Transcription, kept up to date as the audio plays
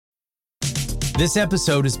This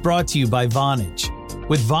episode is brought to you by Vonage.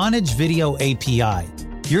 With Vonage Video API,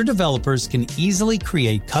 your developers can easily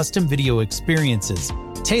create custom video experiences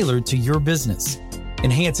tailored to your business.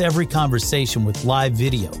 Enhance every conversation with live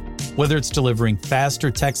video, whether it's delivering faster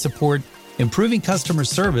tech support, improving customer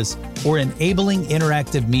service, or enabling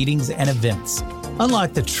interactive meetings and events.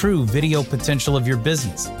 Unlock the true video potential of your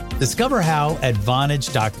business. Discover how at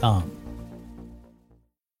Vonage.com.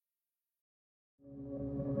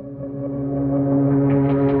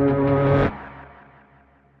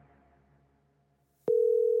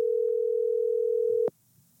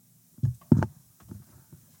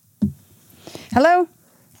 Hello?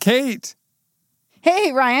 Kate!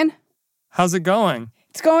 Hey, Ryan. How's it going?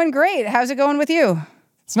 It's going great. How's it going with you?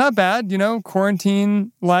 It's not bad,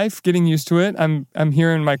 quarantine life, getting used to it. I'm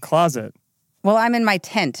here in my closet. Well, I'm in my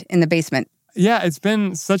tent in the basement. Yeah, it's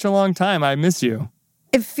been such a long time. I miss you.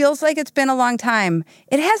 It feels like it's been a long time.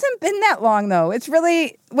 It hasn't been that long, though. It's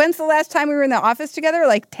really, when's the last time we were in the office together?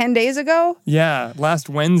 Like 10 days ago? Yeah, last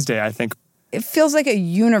Wednesday, I think. It feels like a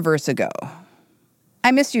universe ago. I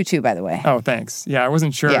missed you too, by the way. Oh, thanks. Yeah, I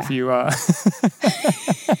wasn't sure if you, you were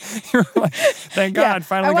like, thank God,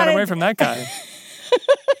 finally got away from that guy.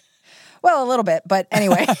 Well, a little bit, but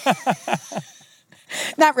anyway.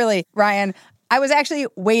 Not really, Ryan. I was actually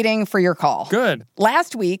waiting for your call. Good.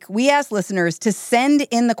 Last week, we asked listeners to send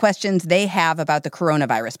in the questions they have about the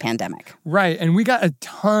coronavirus pandemic. Right, and we got a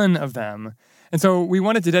ton of them. And so we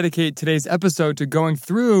wanted to dedicate today's episode to going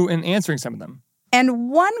through and answering some of them. And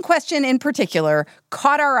one question in particular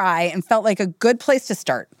caught our eye and felt like a good place to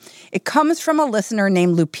start. It comes from a listener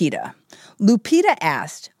named Lupita. Lupita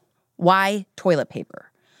asked, why toilet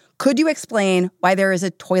paper? Could you explain why there is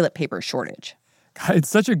a toilet paper shortage? God, it's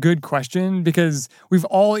such a good question because we've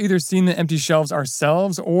all either seen the empty shelves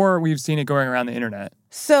ourselves or we've seen it going around the internet.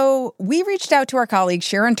 So we reached out to our colleague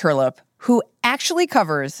Sharon Terlep, who actually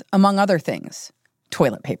covers, among other things,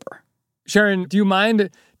 toilet paper. Sharon, do you mind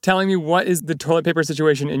telling me what is the toilet paper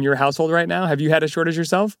situation in your household right now? Have you had a shortage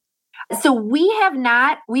yourself? So we have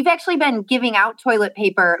not. We've actually been giving out toilet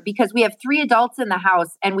paper because we have 3 adults in the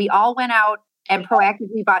house and we all went out and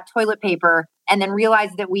proactively bought toilet paper and then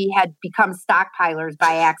realized that we had become stockpilers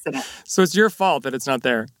by accident. So it's your fault that it's not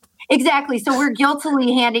there. Exactly. So we're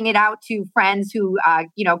guiltily handing it out to friends who,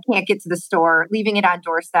 can't get to the store, leaving it on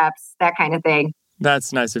doorsteps, that kind of thing.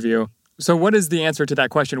 That's nice of you. So what is the answer to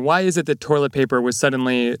that question? Why is it that toilet paper was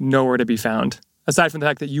suddenly nowhere to be found, aside from the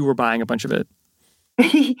fact that you were buying a bunch of it?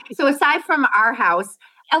 So aside from our house,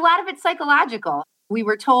 a lot of it's psychological. We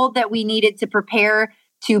were told that we needed to prepare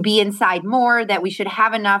to be inside more, that we should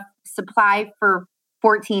have enough supply for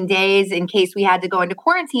 14 days in case we had to go into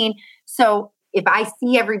quarantine. So if I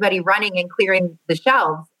see everybody running and clearing the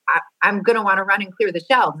shelves, I'm going to want to run and clear the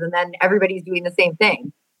shelves. And then everybody's doing the same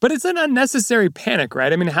thing. But it's an unnecessary panic,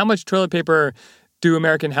 right? I mean, how much toilet paper do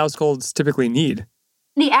American households typically need?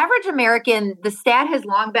 The average American, the stat has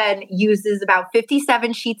long been, uses about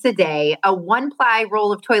 57 sheets a day. A 1-ply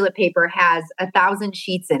roll of toilet paper has 1,000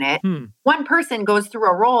 sheets in it. One person goes through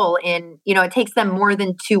a roll in, it takes them more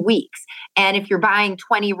than 2 weeks. And if you're buying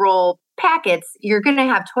 20 roll packets, you're going to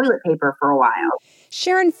have toilet paper for a while.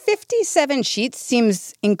 Sharon, 57 sheets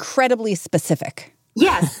seems incredibly specific.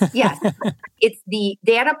 Yes. It's the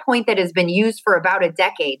data point that has been used for about a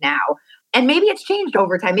decade now. And maybe it's changed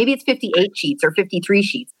over time. Maybe it's 58 sheets or 53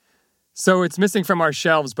 sheets. So it's missing from our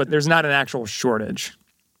shelves, but there's not an actual shortage.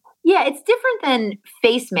 Yeah, it's different than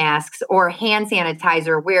face masks or hand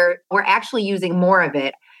sanitizer where we're actually using more of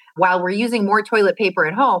it. While we're using more toilet paper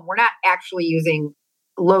at home, we're not actually using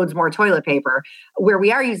loads more toilet paper. Where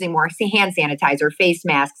we are using more hand sanitizer, face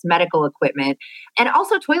masks, medical equipment. And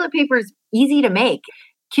also toilet paper is easy to make.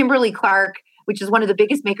 Kimberly-Clark, which is one of the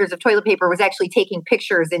biggest makers of toilet paper, was actually taking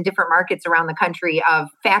pictures in different markets around the country of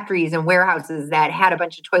factories and warehouses that had a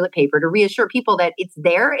bunch of toilet paper to reassure people that it's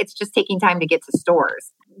there. It's just taking time to get to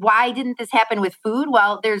stores. Why didn't this happen with food?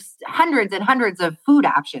 Well, there's hundreds and hundreds of food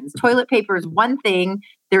options. Toilet paper is one thing.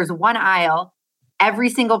 There's one aisle. Every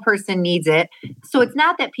single person needs it. So it's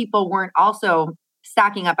not that people weren't also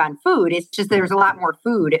stocking up on food. It's just there's a lot more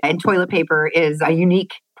food and toilet paper is a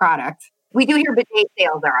unique product. We do hear bidet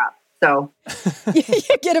sales are up. So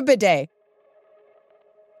you get a bidet.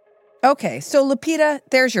 Okay, so Lupita,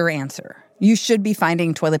 there's your answer. You should be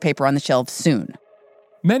finding toilet paper on the shelves soon.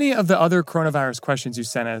 Many of the other coronavirus questions you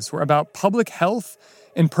sent us were about public health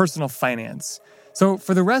and personal finance. So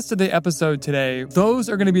for the rest of the episode today, those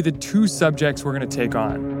are going to be the 2 subjects we're going to take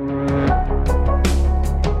on.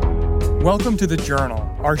 Welcome to The Journal,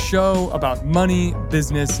 our show about money,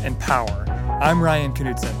 business, and power. I'm Ryan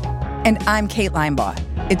Knutson. And I'm Kate Linebaugh.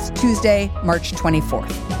 It's Tuesday, March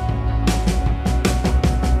 24th.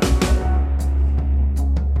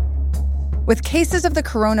 with cases of the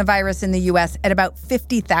coronavirus in the U.S. at about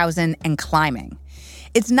 50,000 and climbing.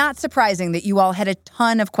 It's not surprising that you all had a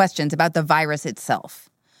ton of questions about the virus itself.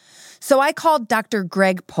 So I called Dr.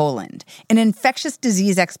 Greg Poland, an infectious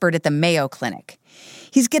disease expert at the Mayo Clinic.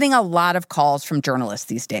 He's getting a lot of calls from journalists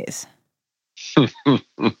these days.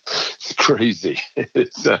 It's crazy.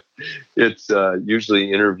 It's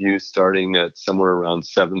usually interviews starting at somewhere around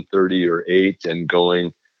 7:30 or 8 and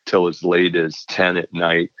going till as late as 10 at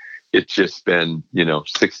night. It's just been,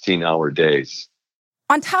 16-hour days.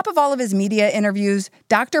 On top of all of his media interviews,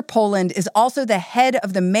 Dr. Poland is also the head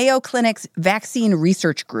of the Mayo Clinic's Vaccine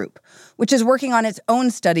Research Group, which is working on its own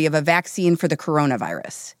study of a vaccine for the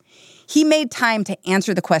coronavirus. He made time to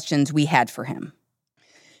answer the questions we had for him.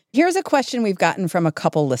 Here's a question we've gotten from a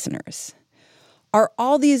couple listeners. Are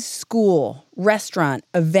all these school, restaurant,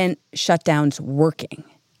 event shutdowns working?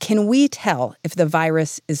 Can we tell if the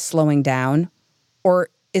virus is slowing down, or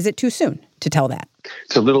is it too soon to tell that?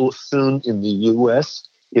 It's a little soon in the U.S.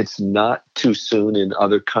 It's not too soon in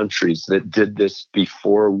other countries that did this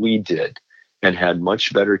before we did and had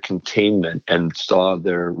much better containment and saw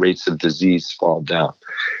their rates of disease fall down.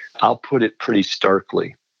 I'll put it pretty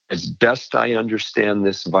starkly. As best I understand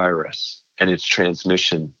this virus and its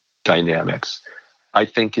transmission dynamics, I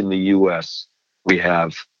think in the U.S. we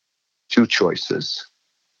have two choices: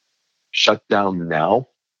 shut down now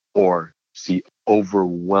or see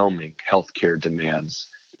overwhelming healthcare demands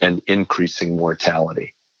and increasing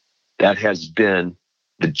mortality. That has been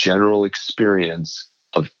the general experience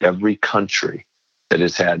of every country that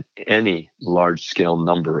has had any large-scale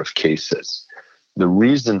number of cases. The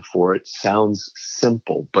reason for it sounds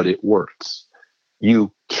simple, but it works.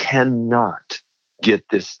 You cannot get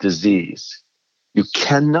this disease. You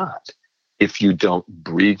cannot if you don't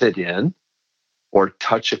breathe it in or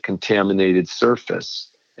touch a contaminated surface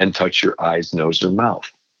and touch your eyes, nose, or mouth.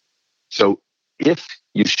 So if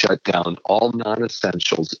you shut down all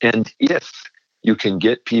non-essentials, and if you can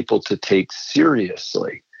get people to take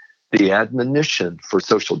seriously the admonition for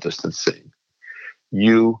social distancing,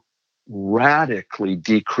 you radically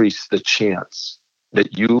decrease the chance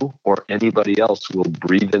that you or anybody else will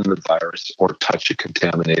breathe in the virus or touch a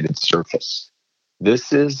contaminated surface.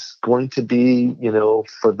 This is going to be,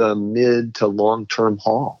 for the mid to long-term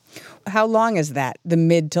haul. How long is that, the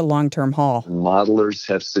mid to long-term haul? Modelers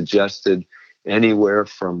have suggested anywhere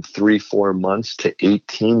from 3-4 months to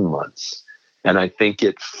 18 months. And I think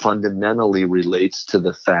it fundamentally relates to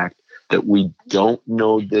the fact that we don't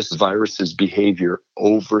know this virus's behavior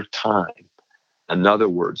over time. In other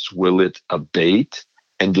words, will it abate?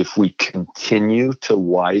 And if we continue to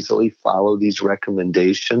wisely follow these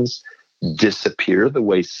recommendations, disappear the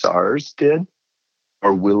way SARS did?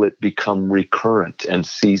 Or will it become recurrent and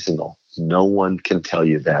seasonal? No one can tell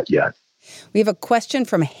you that yet. We have a question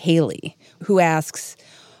from Haley, who asks,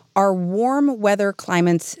 are warm weather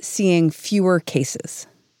climates seeing fewer cases?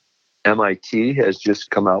 MIT has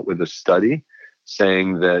just come out with a study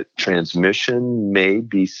saying that transmission may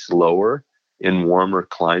be slower in warmer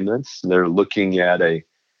climates. They're looking at a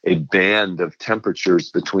band of temperatures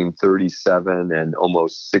between 37 and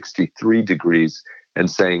almost 63 degrees and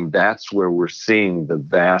saying that's where we're seeing the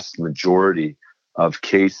vast majority of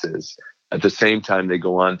cases. At the same time, they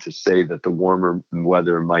go on to say that the warmer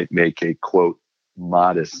weather might make a, quote,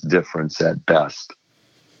 modest difference at best.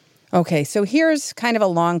 Okay, so here's kind of a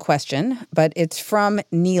long question, but it's from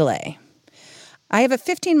Nile. I have a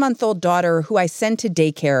 15-month-old daughter who I send to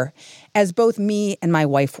daycare as both me and my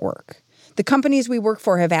wife work. The companies we work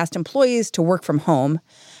for have asked employees to work from home.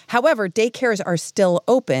 However, daycares are still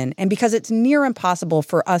open, and because it's near impossible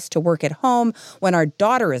for us to work at home when our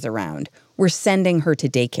daughter is around, we're sending her to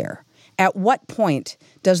daycare. At what point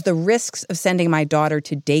does the risks of sending my daughter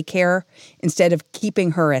to daycare instead of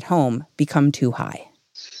keeping her at home become too high?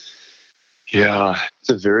 Yeah, it's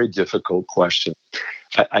a very difficult question.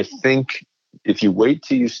 I think if you wait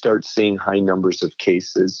till you start seeing high numbers of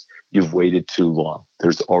cases, you've waited too long.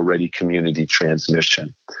 There's already community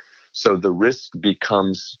transmission. So the risk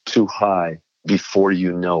becomes too high before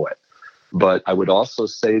you know it. But I would also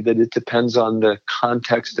say that it depends on the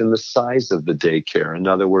context and the size of the daycare. In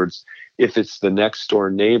other words, if it's the next door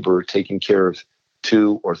neighbor taking care of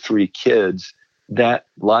 2 or 3 kids, that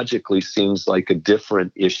logically seems like a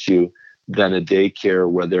different issue than a daycare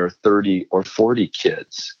where there are 30 or 40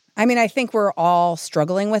 kids. I mean, I think we're all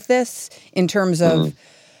struggling with this in terms of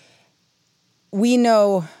we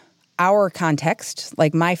know our context,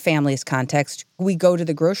 like my family's context, we go to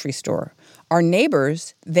the grocery store. Our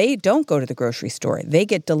neighbors, they don't go to the grocery store. They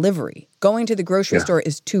get delivery. Going to the grocery store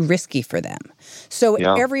is too risky for them. So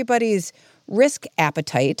everybody's risk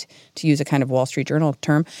appetite, to use a kind of Wall Street Journal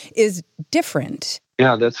term, is different.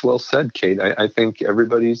 Yeah, that's well said, Kate. I think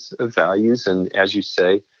everybody's values and, as you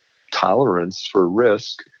say, tolerance for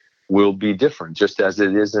risk will be different, just as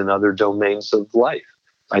it is in other domains of life.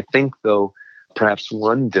 I think, though, perhaps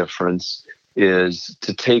one difference is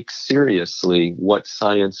to take seriously what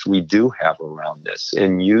science we do have around this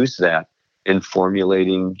and use that in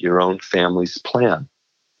formulating your own family's plan.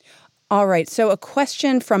 All right, so a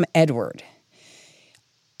question from Edward.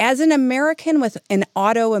 As an American with an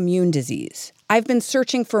autoimmune disease, I've been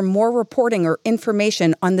searching for more reporting or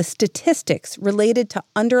information on the statistics related to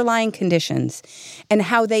underlying conditions and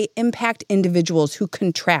how they impact individuals who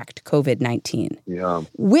contract COVID-19. Yeah.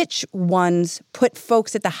 Which ones put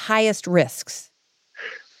folks at the highest risks?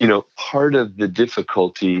 Part of the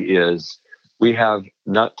difficulty is we have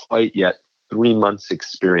not quite yet 3 months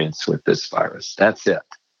experience with this virus. That's it.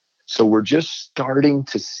 So we're just starting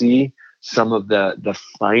to see some of the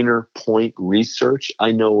finer point research.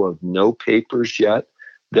 I know of no papers yet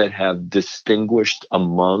that have distinguished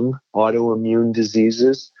among autoimmune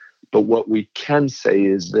diseases. But what we can say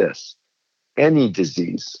is this: any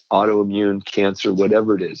disease, autoimmune, cancer,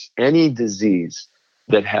 whatever it is, any disease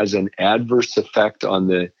that has an adverse effect on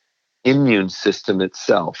the immune system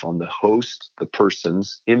itself, on the host, the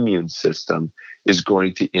person's immune system, is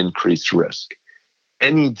going to increase risk.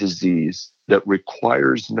 Any disease that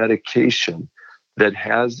requires medication that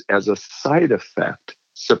has as a side effect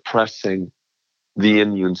suppressing the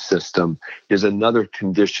immune system is another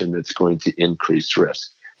condition that's going to increase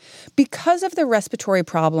risk. Because of the respiratory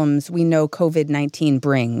problems we know COVID-19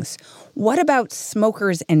 brings, what about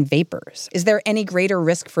smokers and vapers? Is there any greater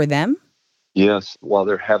risk for them? Yes, while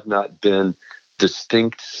there have not been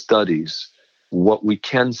distinct studies, what we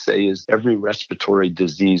can say is every respiratory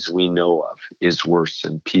disease we know of is worse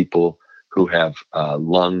in people who have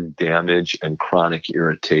lung damage and chronic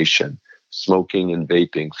irritation. Smoking and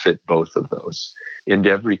vaping fit both of those. In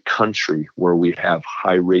every country where we have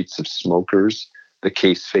high rates of smokers, the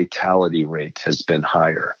case fatality rate has been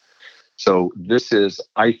higher. So this is,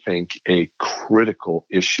 I think, a critical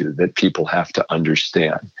issue that people have to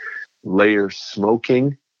understand. Layer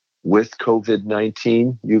smoking with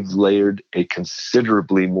COVID-19, you've layered a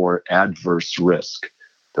considerably more adverse risk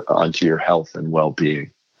onto your health and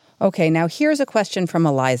well-being. Okay, now here's a question from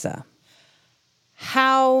Eliza.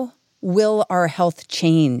 How will our health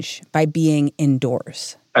change by being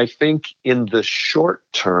indoors? I think in the short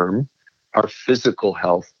term, our physical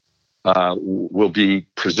health will be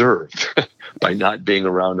preserved by not being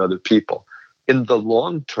around other people. In the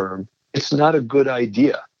long term, it's not a good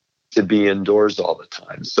idea to be indoors all the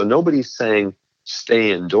time. So nobody's saying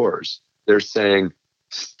stay indoors. They're saying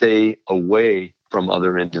stay away from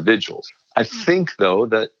other individuals. I think, though,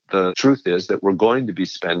 that the truth is that we're going to be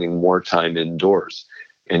spending more time indoors.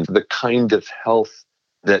 And the kind of health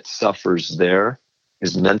that suffers there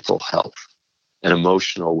is mental health and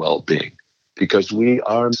emotional well-being, because we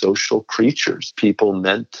are social creatures, people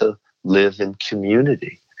meant to live in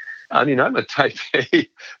community. I mean, I'm a type A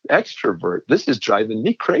extrovert. This is driving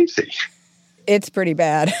me crazy. It's pretty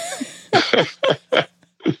bad.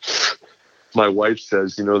 My wife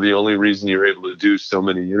says, the only reason you're able to do so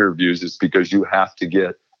many interviews is because you have to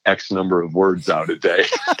get X number of words out a day.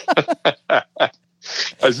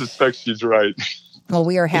 I suspect she's right. Well,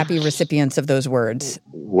 we are happy recipients of those words.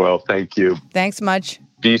 Well, thank you. Thanks much.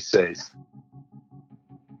 Be safe.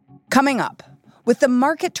 Coming up, with the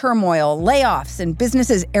market turmoil, layoffs, and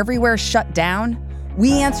businesses everywhere shut down,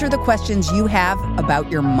 we answer the questions you have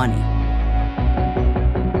about your money.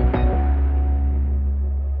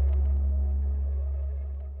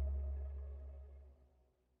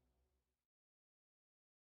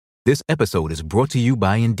 This episode is brought to you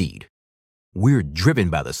by Indeed. We're driven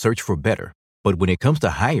by the search for better, but when it comes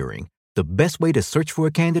to hiring, the best way to search for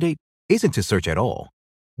a candidate isn't to search at all.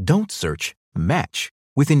 Don't search, match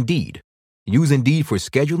with Indeed. Use Indeed for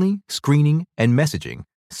scheduling, screening, and messaging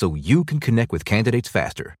so you can connect with candidates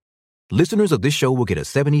faster. Listeners of this show will get a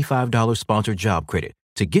 $75 sponsored job credit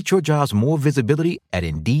to get your jobs more visibility at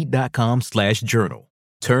Indeed.com/journal.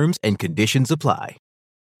 Terms and conditions apply.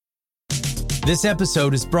 This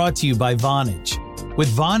episode is brought to you by Vonage. With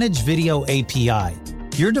Vonage Video API,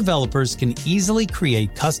 your developers can easily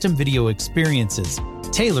create custom video experiences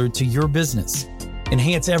tailored to your business.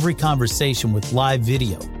 Enhance every conversation with live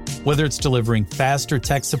video, whether it's delivering faster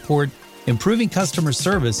tech support, improving customer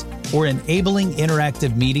service, or enabling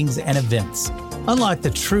interactive meetings and events. Unlock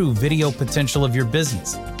the true video potential of your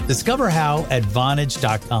business. Discover how at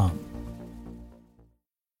Vonage.com.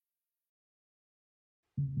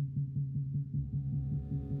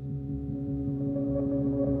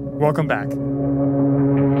 Welcome back.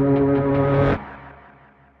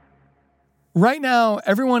 Right now,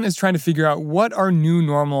 everyone is trying to figure out what our new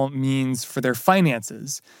normal means for their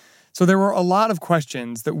finances. So there were a lot of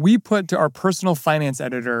questions that we put to our personal finance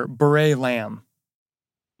editor, Bourree Lamb.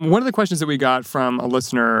 One of the questions that we got from a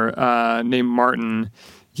listener named Martin,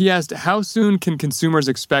 he asked, how soon can consumers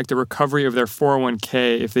expect a recovery of their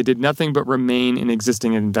 401k if they did nothing but remain in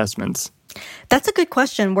existing investments? That's a good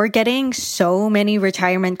question. We're getting so many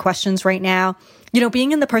retirement questions right now. You know,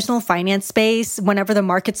 being in the personal finance space, whenever the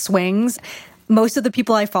market swings, most of the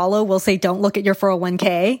people I follow will say, don't look at your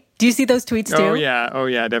 401k. Do you see those tweets too? Oh,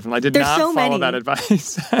 yeah, definitely. I did not follow that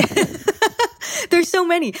advice. There's so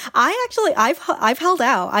many. I've held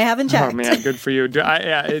out. I haven't checked. Oh, man, good for you.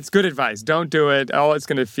 It's good advice. Don't do it. All it's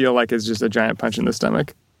going to feel like is just a giant punch in the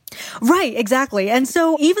stomach. Right, exactly. And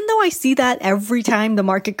so even though I see that every time the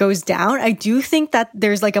market goes down, I do think that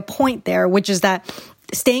there's like a point there, which is that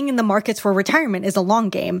staying in the markets for retirement is a long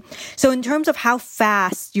game. So in terms of how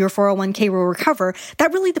fast your 401k will recover,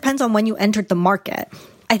 that really depends on when you entered the market.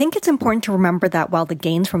 I think it's important to remember that while the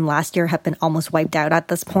gains from last year have been almost wiped out at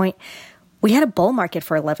this point, we had a bull market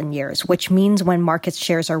for 11 years, which means when market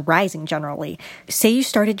shares are rising generally. Say you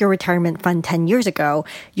started your retirement fund 10 years ago,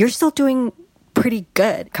 you're still doing pretty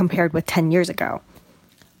good compared with 10 years ago.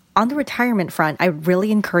 On the retirement front, I really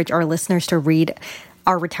encourage our listeners to read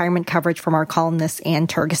our retirement coverage from our columnist, Ann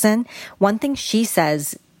Tergeson. One thing she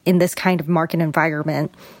says in this kind of market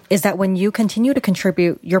environment is that when you continue to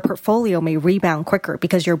contribute, your portfolio may rebound quicker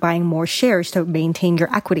because you're buying more shares to maintain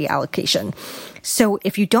your equity allocation. So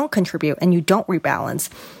if you don't contribute and you don't rebalance,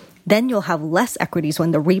 then you'll have less equities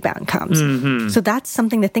when the rebound comes. Mm-hmm. So that's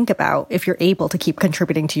something to think about if you're able to keep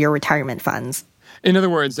contributing to your retirement funds. In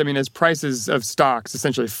other words, I mean, as prices of stocks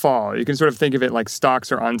essentially fall, you can sort of think of it like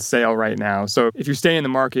stocks are on sale right now. So if you stay in the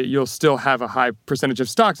market, you'll still have a high percentage of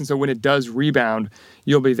stocks. And so when it does rebound,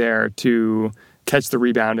 you'll be there to catch the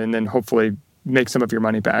rebound and then hopefully make some of your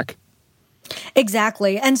money back.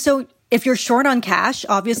 Exactly. And so if you're short on cash,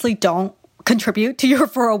 obviously don't contribute to your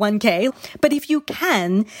 401k. But if you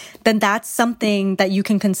can, then that's something that you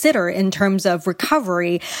can consider in terms of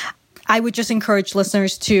recovery. I would just encourage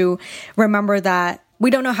listeners to remember that we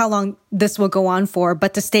don't know how long this will go on for,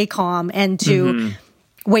 but to stay calm and to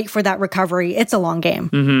wait for that recovery. It's a long game.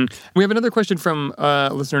 Mm-hmm. We have another question from a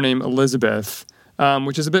listener named Elizabeth,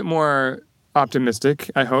 which is a bit more optimistic,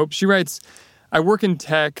 I hope. She writes, I work in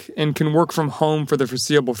tech and can work from home for the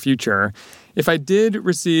foreseeable future. If I did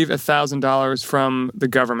receive $1,000 from the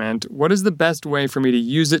government, what is the best way for me to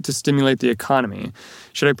use it to stimulate the economy?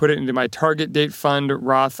 Should I put it into my target date fund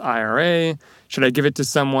Roth IRA? Should I give it to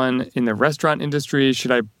someone in the restaurant industry?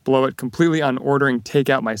 Should I blow it completely on ordering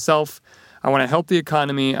takeout myself? I want to help the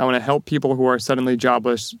economy. I want to help people who are suddenly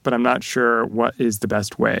jobless, but I'm not sure what is the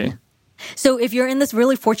best way. So if you're in this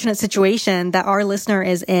really fortunate situation that our listener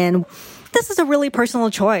is in, this is a really personal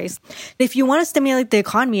choice. If you want to stimulate the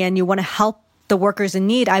economy and you want to help the workers in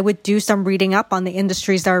need, I would do some reading up on the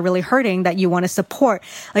industries that are really hurting that you want to support.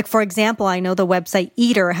 Like, for example, I know the website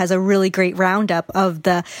Eater has a really great roundup of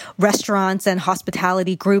the restaurants and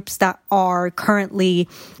hospitality groups that are currently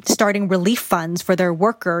starting relief funds for their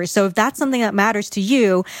workers. So if that's something that matters to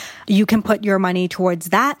you, you can put your money towards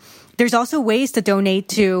that. There's also ways to donate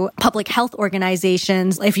to public health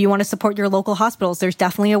organizations. If you want to support your local hospitals, there's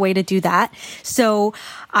definitely a way to do that. So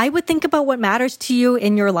I would think about what matters to you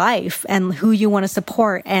in your life and who you want to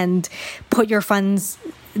support and put your funds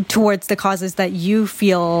towards the causes that you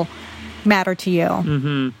feel matter to you.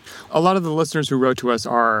 Mm-hmm. A lot of the listeners who wrote to us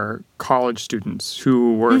are college students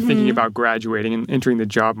who were thinking about graduating and entering the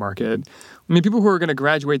job market. I mean, people who are going to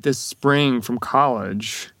graduate this spring from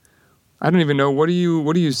college, I don't even know. What do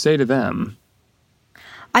you say to them?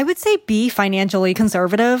 I would say be financially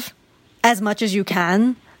conservative as much as you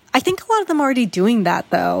can. I think a lot of them are already doing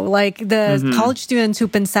that, though. Like the college students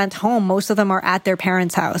who've been sent home, most of them are at their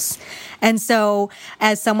parents' house. And so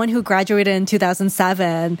as someone who graduated in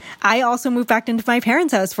 2007, I also moved back into my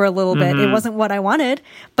parents' house for a little bit. It wasn't what I wanted,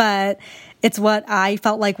 but it's what I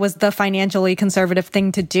felt like was the financially conservative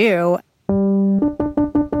thing to do.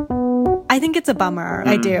 I think it's a bummer.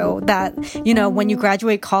 I do. That, you know, when you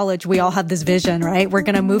graduate college, we all have this vision, right? We're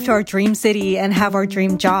going to move to our dream city and have our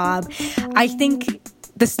dream job. I think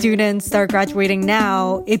the students that are graduating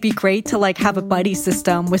now, it'd be great to like have a buddy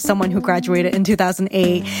system with someone who graduated in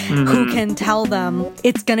 2008 who can tell them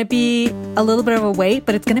it's going to be a little bit of a wait,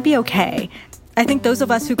 but it's going to be okay. I think those of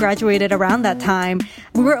us who graduated around that time,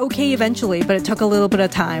 we were okay eventually, but it took a little bit of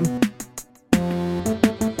time.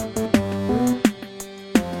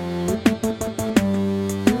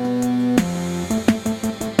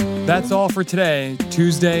 that's all for today,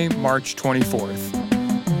 Tuesday, March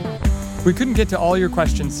 24th. We couldn't get to all your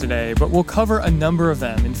questions today, but we'll cover a number of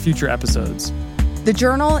them in future episodes. The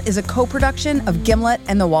Journal is a co-production of Gimlet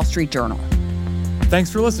and The Wall Street Journal.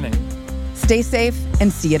 Thanks for listening. Stay safe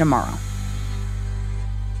and see you tomorrow.